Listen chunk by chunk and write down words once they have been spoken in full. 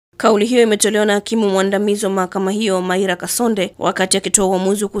Kauli hiyo imetolewa na hakimu mwandamizi wa mahakama hiyo Maira Kasonde wakati akitoa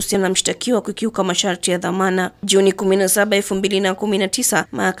uamuzi kuhusiana na mshtakiwa kukiuka masharti ya dhamana. Juni 17, 2019,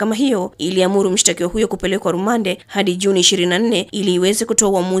 mahakama hiyo iliamuru mshtakiwa huyo kupelekwa rumande hadi Juni 24 ili iweze kutoa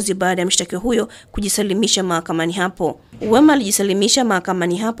uamuzi baada ya mshtakiwa huyo kujisalimisha mahakamani hapo. Wema alijisalimisha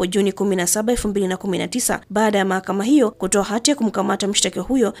mahakamani hapo Juni 17, 2019 baada ya mahakama hiyo kutoa hati ya kumkamata mshtakiwa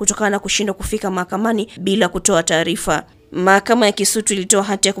huyo kutokana na kushindwa kufika mahakamani bila kutoa taarifa. Mahakama ya Kisutu ilitoa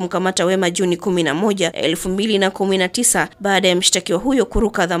hati ya kumkamata Wema Juni 11, 2019 baada ya mshtakiwa huyo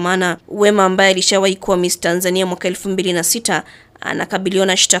kuruka dhamana. Wema ambaye alishawahi kuwa Miss Tanzania mwaka 2006 anakabiliwa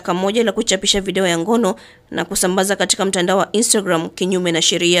na shtaka moja la kuchapisha video ya ngono na kusambaza katika mtandao wa Instagram kinyume na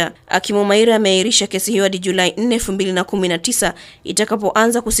sheria. Hakimu Maira ameahirisha kesi hiyo hadi Julai 4, 2019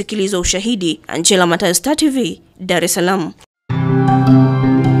 itakapoanza kusikilizwa ushahidi. Angela Matayo, Star TV, Dar es Salaam.